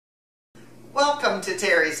Welcome to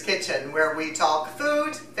Terry's Kitchen, where we talk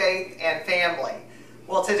food, faith, and family.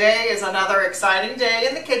 Well, today is another exciting day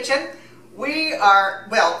in the kitchen.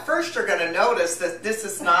 First you're going to notice that this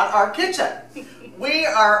is not our kitchen. We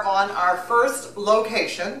are on our first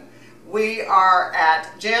location. We are at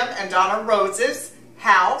Jim and Donna Rose's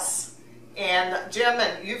house. And Jim,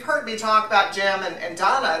 and you've heard me talk about Jim and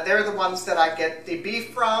Donna. They're the ones that I get the beef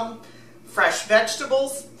from, fresh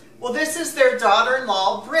vegetables. Well, this is their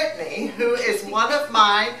daughter-in-law, Brittany, who is one of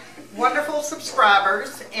my wonderful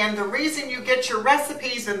subscribers. And the reason you get your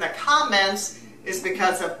recipes in the comments is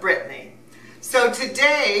because of Brittany. So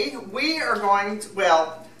today we are going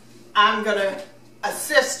to, I'm going to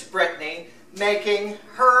assist Brittany making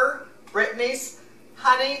Brittany's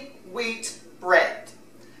honey wheat bread.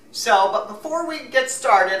 But before we get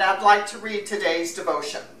started, I'd like to read today's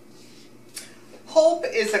devotion. Hope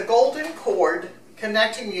is a golden cord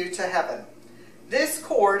connecting you to heaven. This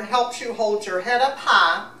cord helps you hold your head up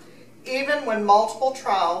high even when multiple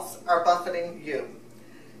trials are buffeting you.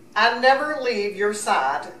 I never leave your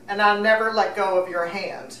side, and I never let go of your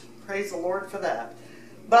hand. Praise the Lord for that.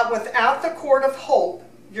 But without the cord of hope,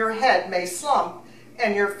 your head may slump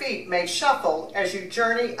and your feet may shuffle as you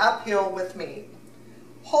journey uphill with me.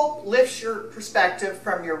 Hope lifts your perspective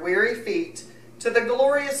from your weary feet to the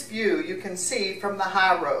glorious view you can see from the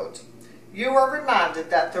high road. You are reminded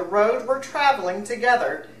that the road we're traveling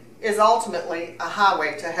together is ultimately a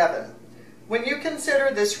highway to heaven. When you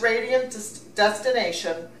consider this radiant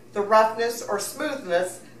destination, the roughness or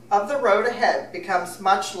smoothness of the road ahead becomes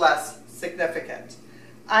much less significant.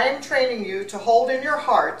 I am training you to hold in your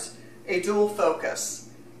heart a dual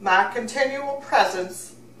focus, my continual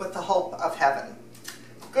presence with the hope of heaven.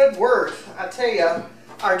 Good word. I tell you,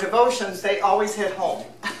 our devotions, they always hit home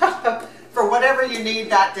for whatever you need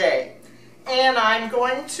that day. And I'm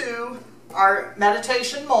going to our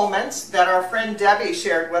meditation moments that our friend Debbie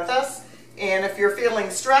shared with us. And if you're feeling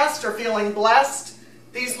stressed or feeling blessed,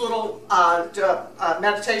 these little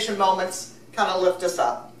meditation moments kind of lift us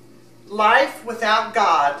up. Life without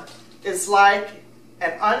God is like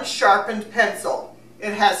an unsharpened pencil.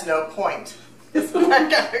 It has no point. Isn't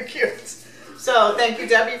that kind of cute? So thank you,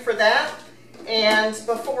 Debbie, for that. And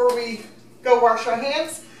before we go wash our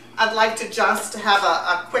hands, I'd like to just have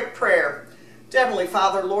a quick prayer. Heavenly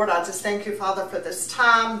Father, Lord, I just thank you, Father, for this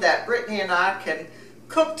time that Brittany and I can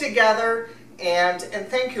cook together. And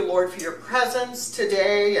thank you, Lord, for your presence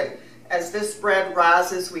today. And as this bread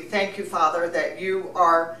rises, we thank you, Father, that you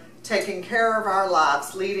are taking care of our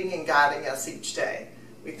lives, leading and guiding us each day.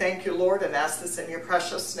 We thank you, Lord, and ask this in your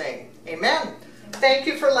precious name. Amen. Thank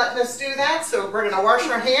you for letting us do that. So we're going to wash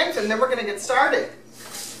our hands and then we're going to get started.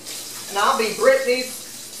 And I'll be Brittany's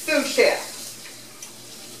sous chef.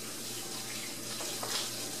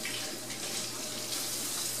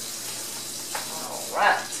 All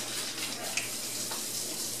right.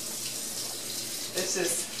 This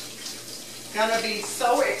is going to be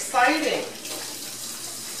so exciting.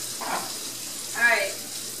 All right.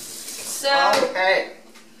 So. Okay.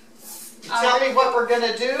 Tell me what we're going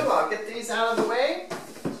to do. I'll get these out of the way.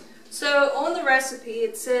 So on the recipe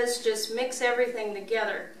it says just mix everything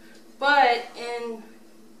together. But in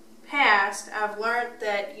past I've learned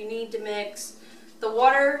that you need to mix the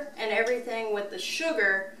water and everything with the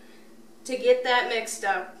sugar to get that mixed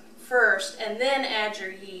up first and then add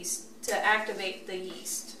your yeast to activate the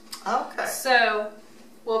yeast. Okay. So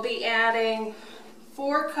we'll be adding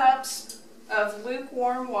 4 cups of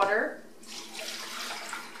lukewarm water.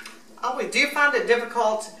 Oh, wait, do you find it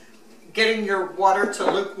difficult getting your water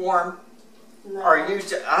to lukewarm? No. Are you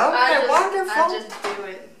wonderful. I just do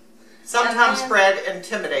it. Sometimes bread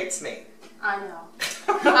intimidates me. I know.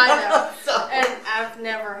 I know. So, and I've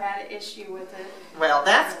never had an issue with it. well,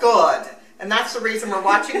 that's good. And that's the reason we're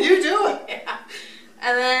watching you do it. Yeah.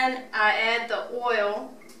 And then I add the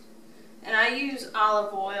oil. And I use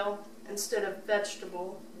olive oil instead of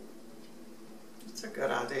vegetable. That's a good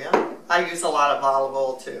idea. I use a lot of olive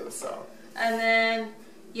oil too, so. And then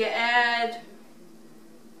you add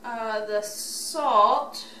the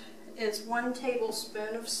salt is 1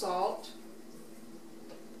 tablespoon of salt.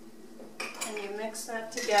 And you mix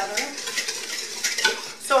that together.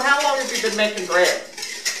 So how long have you been making bread?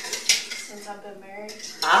 Since I've been married.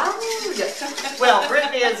 Oh, yeah. Well,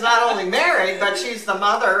 Brittany is not only married, but she's the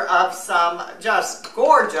mother of some just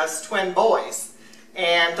gorgeous twin boys.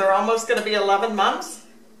 And they're almost going to be 11 months?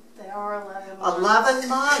 They are 11 months. 11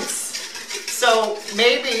 months. So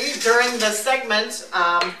maybe during the segment,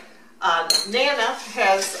 Nana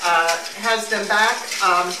has them back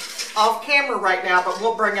off camera right now, but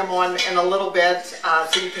we'll bring them on in a little bit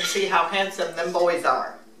so you can see how handsome them boys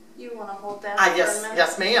are. You want to hold that for a minute?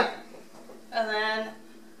 Yes, ma'am. And then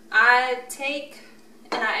I take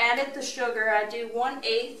and I added the sugar. I do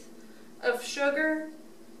 1/8 of sugar.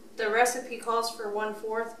 The recipe calls for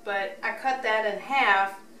 1/4, but I cut that in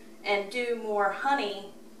half and do more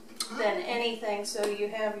honey than anything, so you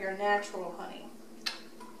have your natural honey.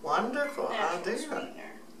 Wonderful Natural idea.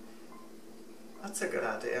 sweetener. That's a good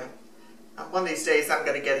idea. One of these days I'm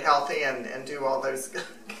going to get healthy and do all those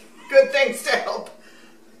good things to help.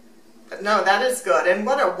 But no, that is good. And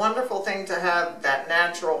what a wonderful thing to have that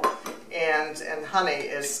natural, and honey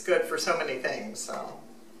is good for so many things. So.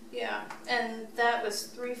 Yeah, and that was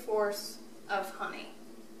 3/4 of honey.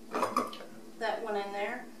 Okay. That went in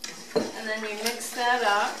there. And then you mix that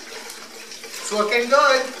up. It's looking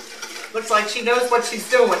good. Looks like she knows what she's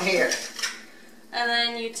doing here. And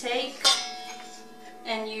then you take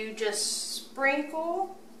and you just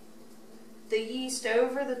sprinkle the yeast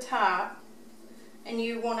over the top. And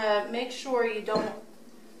you want to make sure you don't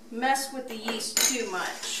mess with the yeast too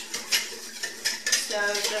much. So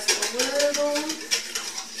just a little.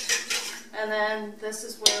 And then this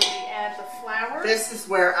is where we add the flour. This is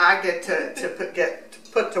where I get to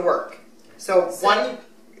put to work. So one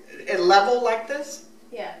level like this?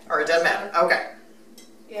 Yeah. Or it doesn't matter. Okay.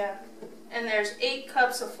 Yeah. And there's 8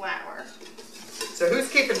 cups of flour. So who's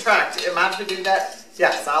keeping track? Am I to do that?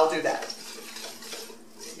 Yes, I'll do that.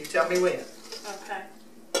 You tell me when. Okay.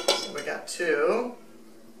 So we got 2.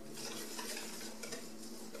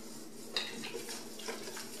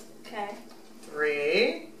 Okay.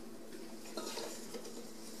 3.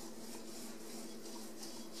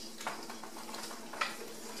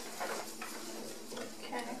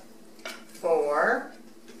 Okay. 4.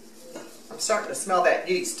 I'm starting to smell that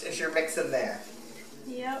yeast as you're mixing there.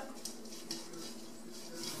 Yep.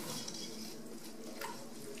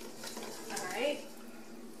 All right.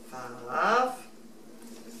 5.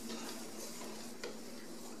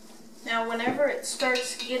 Now whenever it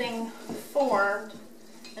starts getting formed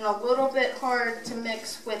and a little bit hard to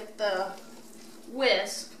mix with the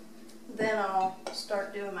whisk, then I'll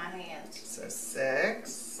start doing my hands. So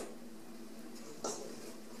 6.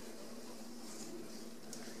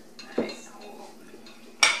 Right.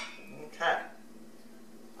 Okay.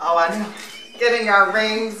 Oh, I know. Getting our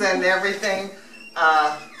rings and everything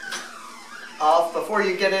off before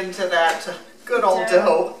you get into that good old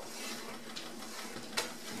dough.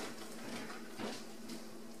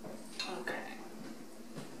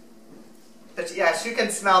 But yes, you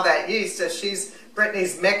can smell that yeast as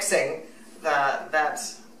Brittany's mixing that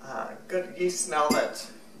good yeast smell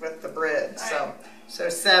with the bread. Right. So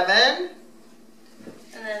 7.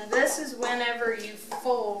 And then this is whenever you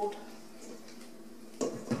fold,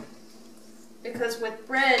 because with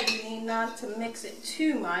bread you need not to mix it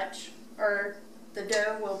too much or the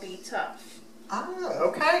dough will be tough. Oh,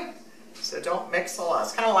 okay. So don't mix a lot.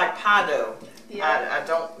 It's kind of like pie dough. Yeah. I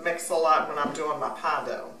don't mix a lot when I'm doing my pie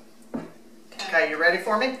dough. Okay, you ready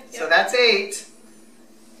for me? Yep. So that's 8.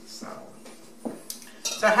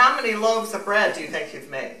 So how many loaves of bread do you think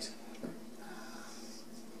you've made?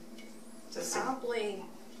 Probably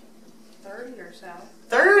 30 or so.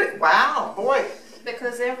 30? Wow, boy.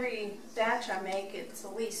 Because every batch I make, it's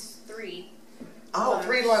at least 3. Oh, loaves.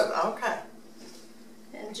 3 loaves. Okay.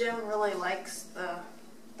 And Jim really likes the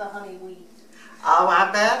honey wheat. Oh,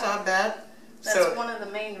 I bet. That's one of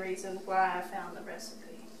the main reasons why I found the recipe.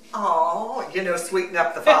 Oh, sweeten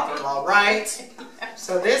up the father-in-law, right?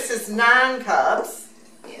 So this is 9 cups.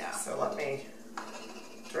 Yeah. So let me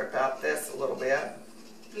drip out this a little bit.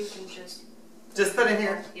 You can just put it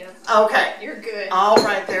here? Yep. Okay. You're good. All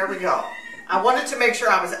right, there we go. I wanted to make sure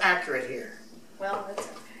I was accurate here. Well, that's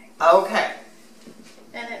okay. Okay.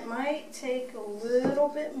 And it might take a little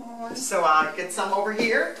bit more. So I'll get some over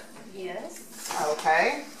here? Yes.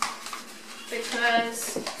 Okay.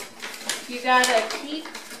 Because you gotta keep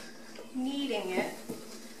kneading it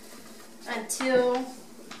until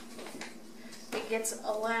it gets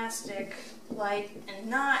elastic, light, and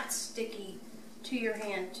not sticky to your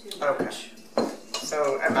hand too much. Okay.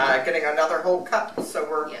 So am I getting another whole cup?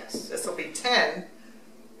 So Yes. This will be 10.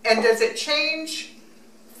 And does it change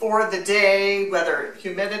for the day, whether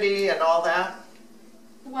humidity and all that?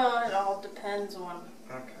 Well, it all depends on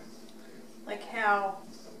Okay. how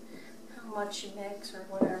much you mix or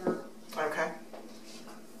whatever. Okay.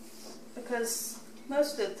 Because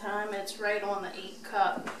most of the time it's right on the 8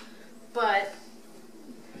 cup, but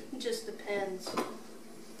it just depends.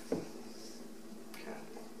 Okay.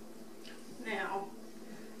 Now,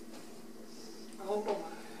 hold on.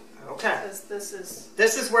 Okay. Because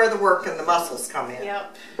This is where the work and the muscles come in.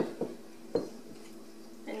 Yep.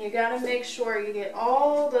 And you got to make sure you get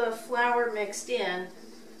all the flour mixed in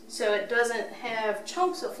so it doesn't have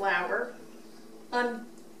chunks of flour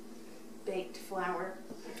unbaked flour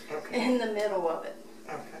Okay. in the middle of it.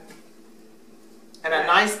 Okay. And a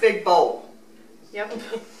nice big bowl. Yep.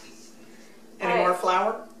 Any more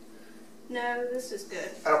flour? No, this is good.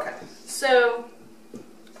 Okay. So,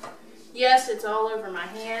 yes, it's all over my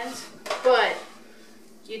hands, but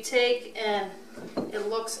you take and it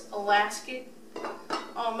looks elastic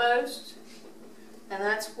almost, and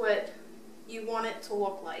that's what you want it to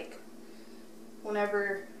look like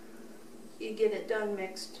whenever you get it done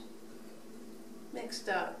mixed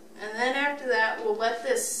up. And then after that, we'll let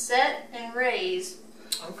this set and raise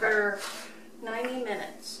for 90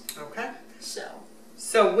 minutes. Okay.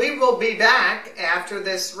 So we will be back after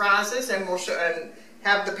this rises, and we'll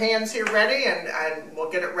have the pans here ready, and we'll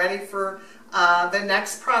get it ready for the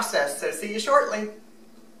next process. So see you shortly.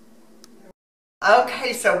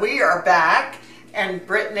 Okay, so we are back, and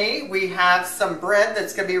Brittany, we have some bread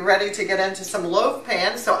that's going to be ready to get into some loaf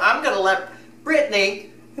pans. So I'm going to let Brittany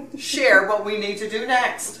share what we need to do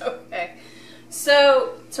next. Okay.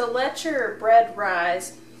 So to let your bread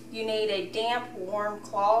rise, you need a damp, warm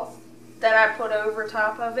cloth that I put over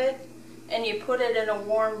top of it, and you put it in a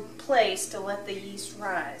warm place to let the yeast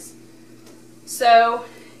rise. So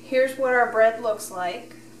here's what our bread looks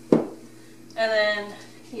like, and then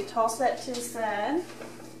you toss that to the side.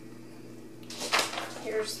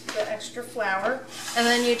 Here's the extra flour, and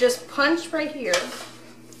then you just punch right here,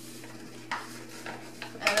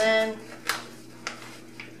 and then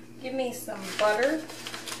give me some butter.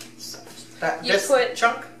 This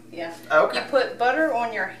chunk? Yeah. Okay. You put butter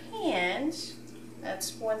on your hands.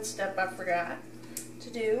 That's one step I forgot to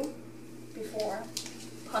do before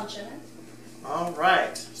punching it. All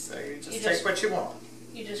right. So you just take what you want.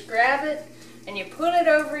 You just grab it and you put it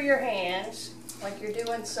over your hands like you're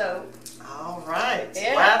doing soap. All right.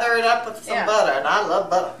 Yeah. Lather it up with some butter, and I love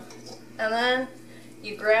butter. And then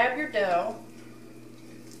you grab your dough.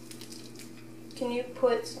 Can you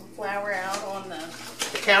put some flour out on the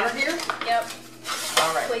counter here? Yep.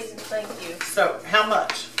 All right. Please and thank you. So how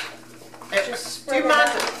much? Just do you mind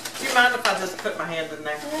if I just put my hand in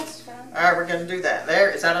there? That's fine. All right, we're going to do that. There,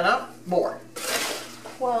 is that enough? More.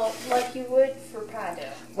 Well, like you would for pie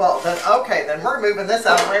dough. Well, then okay, then we're moving this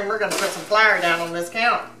out of the way, and we're going to put some flour down on this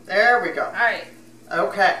counter. There we go. All right.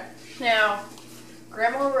 Okay. Now,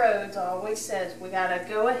 Grandma Rhodes always says we got to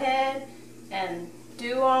go ahead and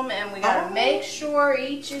do them, and we got to make sure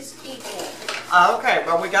each is equal. Okay,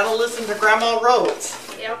 well, we got to listen to Grandma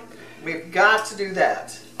Rhodes. Yep. We've got to do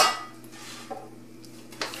that.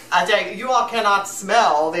 I tell you, you all cannot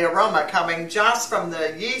smell the aroma coming just from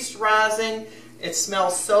the yeast rising. It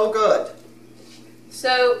smells so good.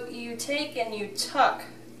 So you take and you tuck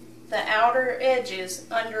the outer edges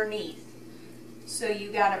underneath. So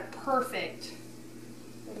you got a perfect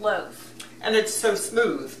loaf. And it's so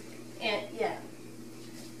smooth. And yeah.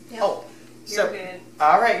 Yep. Oh, you're good.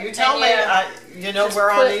 All right, you tell me. You know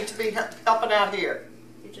where I need to be helping out here.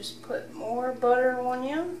 You just put more butter on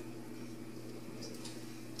you.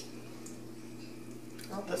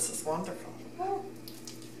 Oh, this is wonderful. Oh.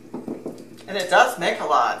 And it does make a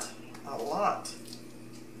lot. A lot.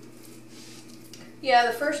 Yeah,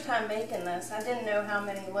 the first time making this, I didn't know how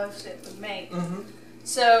many loaves it would make. Mm-hmm.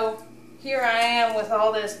 So here I am with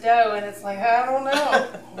all this dough, and it's like, I don't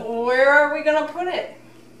know. Where are we going to put it?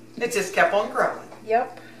 It just kept on growing.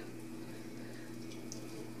 Yep.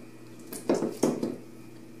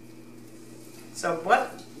 So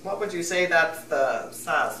what would you say that's the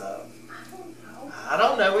size of? I don't know. I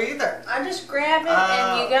don't know either. I just grab it,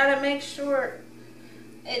 and you got to make sure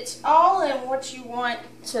it's all in what you want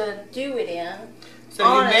to do it in. So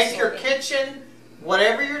honestly, you make your kitchen,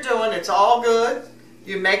 whatever you're doing, it's all good.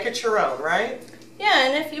 You make it your own, right? Yeah,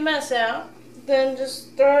 and if you mess out, then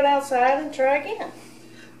just throw it outside and try again.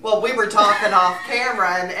 Well, we were talking off camera,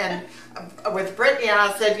 and with Brittany,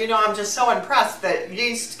 I said, you know, I'm just so impressed that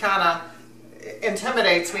yeast kind of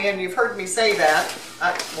intimidates me, and you've heard me say that.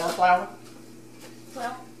 More flour?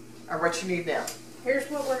 Well. Or what you need now? Here's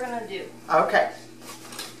what we're going to do. Okay.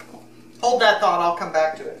 Hold that thought, I'll come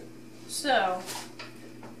back to it. So,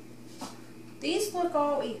 these look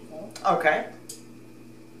all equal. Okay.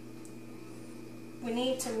 We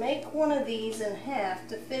need to make one of these in half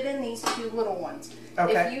to fit in these two little ones.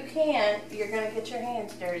 Okay. If you can, you're going to get your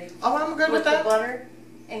hands dirty. Oh, I'm good with that. With the butter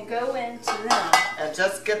and go into them. And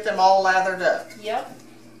just get them all lathered up. Yep.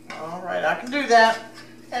 All right, I can do that.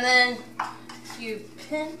 And then you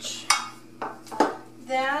pinch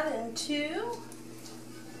that in two.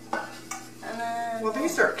 And then, Well,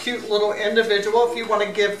 these are cute little individual. If you want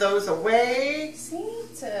to give those away, see,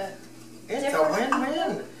 it's a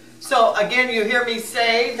win-win. So again, you hear me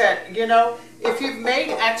say that, you know, If you've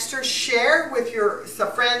made extra, share with your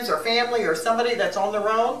friends or family or somebody that's on their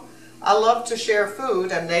own. I love to share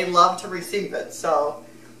food and they love to receive it. So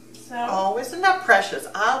oh, isn't that precious?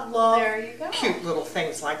 I love there you go. Cute little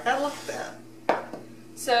things like that. Look at that.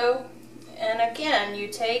 So, and again, you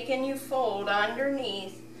take and you fold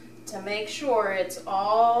underneath to make sure it's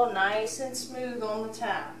all nice and smooth on the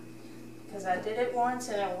top. Because I did it once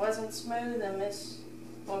and it wasn't smooth, and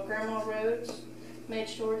Grandma Rhodes made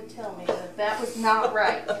sure to tell me that that was not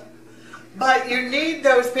right. But you need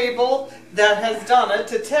those people that has done it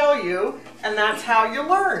to tell you, and that's how you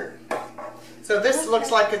learn. So this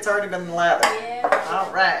looks like it's already been lathered. Yeah.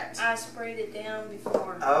 All right. I sprayed it down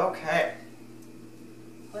before. Okay.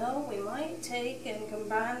 Well, we might take and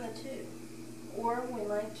combine the two. Or we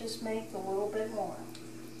might just make a little bit more.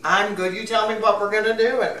 I'm good. You tell me what we're going to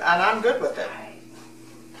do, and I'm good with it. All right.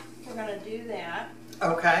 We're going to do that.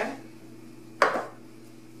 Okay.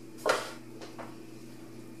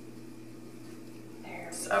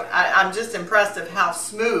 So I'm just impressed of how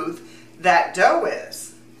smooth that dough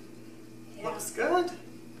is. Yeah. Looks good.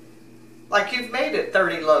 Like you've made it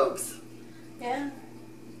 30 loaves. Yeah.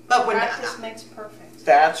 But when practice makes perfect.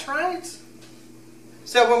 That's right.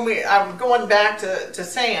 So when I'm going back to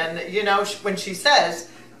saying, you know, when she says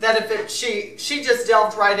that if she just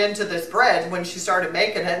delved right into this bread when she started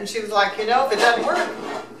making it, and she was like, you know, if it doesn't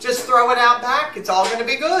work, just throw it out back. It's all going to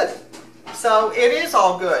be good. So it is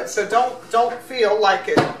all good. So don't feel like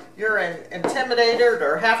you're intimidated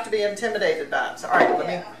or have to be intimidated by it. So, all right, let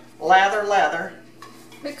me lather.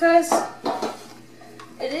 Because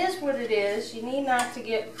it is what it is. You need not to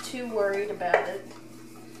get too worried about it.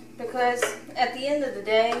 Because at the end of the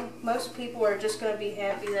day, most people are just going to be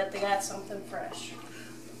happy that they got something fresh.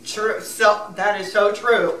 True. So that is so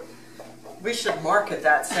true. We should market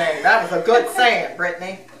that saying. That was a good saying,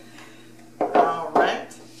 Brittany. All right.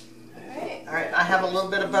 All right. I have a little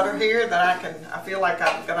bit of butter here that I feel like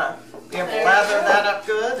I'm gonna be able to lather that up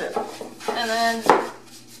good. And then,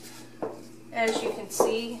 as you can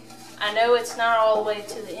see, I know it's not all the way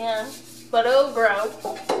to the end, but it'll grow.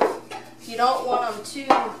 You don't want them too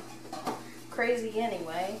crazy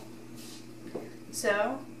anyway.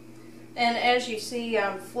 So, and as you see,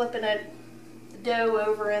 I'm flipping the dough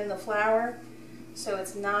over in the flour so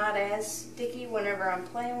it's not as sticky whenever I'm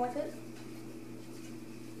playing with it.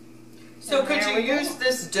 So could you use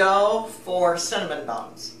this dough for cinnamon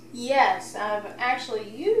buns? Yes, I've actually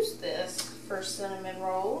used this for cinnamon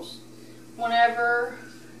rolls whenever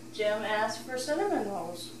Jim asked for cinnamon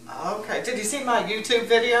rolls. Okay. Did you see my YouTube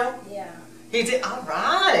video? Yeah. He did. All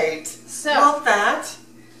right. So, love that.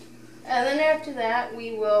 And then after that,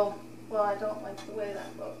 we will, well, I don't like the way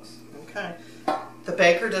that looks. Okay. The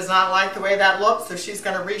baker does not like the way that looks, so she's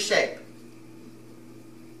going to reshape.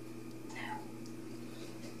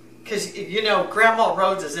 Because, you know, Grandma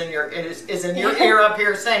Rhodes is in your ear up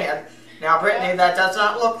here saying, now, Brittany, that does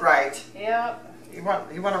not look right. Yep. You want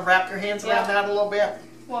to wrap your hands around that a little bit?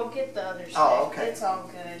 Well, get the other stick. Oh, okay. It's all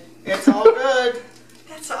good. It's all good.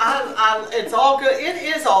 It's all good. It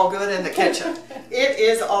is all good in the kitchen. It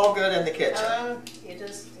is all good in the kitchen.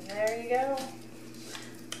 There you go.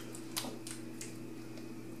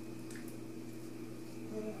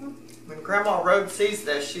 When Grandma Rhodes sees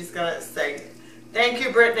this, she's going to say, thank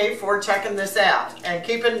you, Brittany, for checking this out and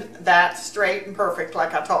keeping that straight and perfect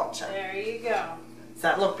like I taught you. There you go. Does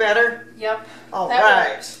that look better? Yep. All right.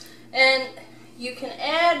 Works. And you can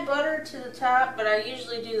add butter to the top, but I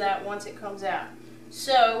usually do that once it comes out.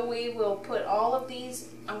 So we will put all of these,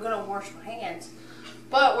 I'm going to wash my hands,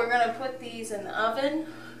 but we're going to put these in the oven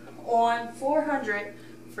on 400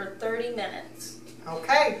 for 30 minutes.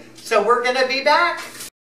 Okay, so we're going to be back.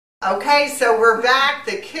 Okay, so we're back.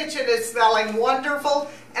 The kitchen is smelling wonderful.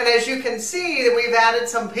 And as you can see, we've added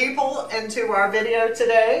some people into our video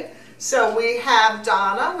today. So we have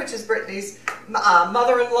Donna, which is Brittany's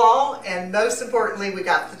mother-in-law, and most importantly, we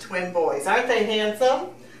got the twin boys. Aren't they handsome?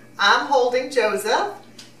 I'm holding Joseph,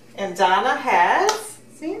 and Donna has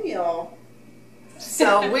Samuel.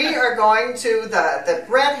 So we are going to, the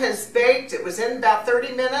bread has baked. It was in about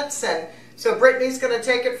 30 minutes, and so Brittany's going to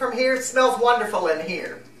take it from here. It smells wonderful in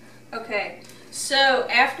here. Okay, so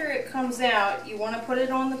after it comes out, you want to put it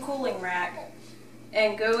on the cooling rack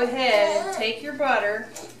and go ahead and take your butter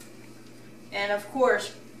and, of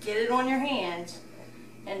course, get it on your hands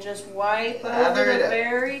and just wipe over the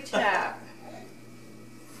very top.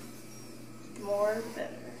 The more the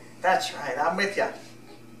better. That's right, I'm with you.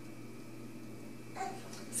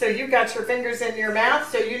 So you got your fingers in your mouth,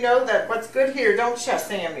 so you know that what's good here, don't you,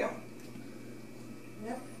 Samuel?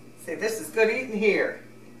 Yep. See, this is good eating here.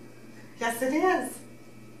 Yes, it is.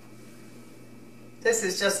 This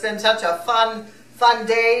has just been such a fun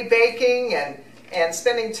day baking and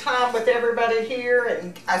spending time with everybody here.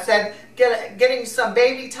 And I said getting some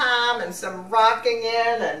baby time and some rocking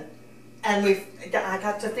in, and I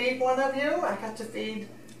got to feed one of you. I got to feed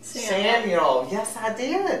Samuel. Yes, I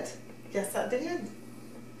did. Yes, I did.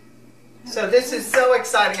 So this is so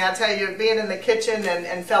exciting. I tell you, being in the kitchen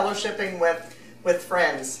and fellowshipping with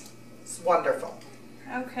friends. It's wonderful.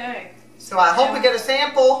 Okay. So I hope we get a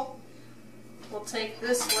sample. We'll take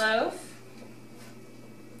this loaf.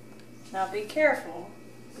 Now be careful,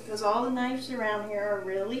 because all the knives around here are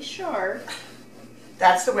really sharp.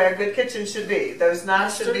 That's the way a good kitchen should be. Those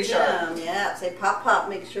knives should be sharp. Yeah, say pop, pop,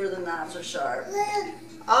 make sure the knives are sharp.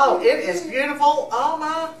 Oh, it is beautiful. Oh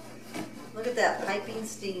my. Look at that piping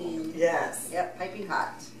steam. Yes. Yep, piping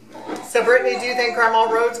hot. So Brittany, do you think Grandma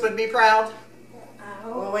Rhodes would be proud?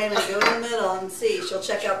 Well, wait a minute, go in the middle and see. She'll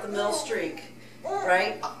check out the middle streak,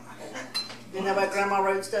 right? Isn't that what Grandma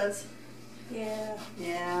Rhodes does? Yeah.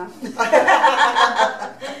 Yeah.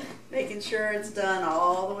 Making sure it's done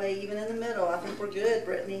all the way, even in the middle. I think we're good,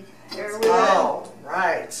 Brittany. There we go. Oh,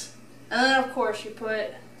 right. And then of course you put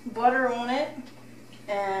butter on it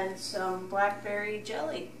and some blackberry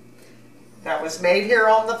jelly. That was made here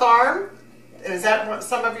on the farm? Is that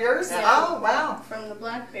some of yours? Yeah. Oh, wow. From the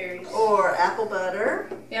blackberries. Or apple butter.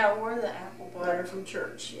 Yeah, or the apple Butter butter. from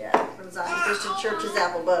church, yeah. From Zion Christian Church's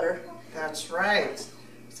apple butter. That's right.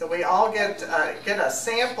 So we all get a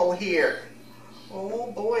sample here.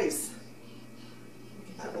 Oh, boys.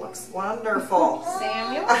 That looks wonderful.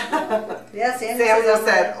 Samuel? Yeah, Samuel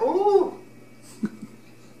said, ooh.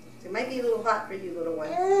 It might be a little hot for you, little one.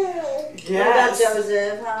 Yes. What about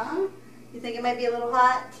Joseph, huh? You think it might be a little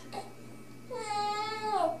hot?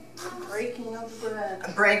 Breaking of the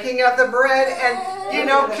bread. Breaking of the bread and, you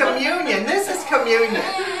know, communion. This is communion.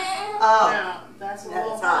 Oh, No, that's a That's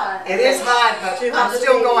little hot. hot. it is hot, but Too hot I'm for the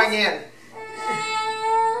still babies. going in.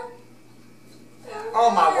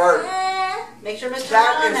 Oh, my word. Make sure Mr.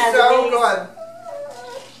 That Ron is has so a piece.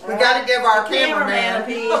 good. We got to give our Cameraman a cameraman.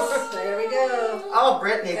 piece. There we go. Oh,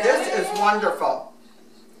 Brittany, this is wonderful.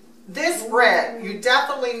 This bread, you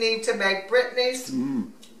definitely need to make Brittany's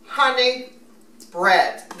honey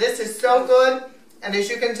bread. This is so good, and as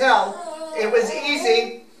you can tell, it was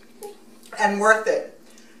easy and worth it.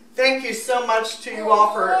 Thank you so much to you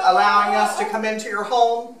all for allowing us to come into your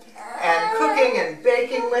home and cooking and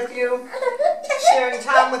baking with you, sharing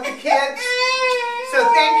time with the kids. So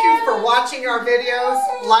thank you for watching our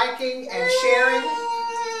videos, liking and sharing.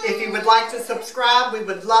 If you would like to subscribe, we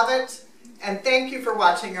would love it. And thank you for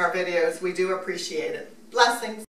watching our videos. We do appreciate it. Blessings.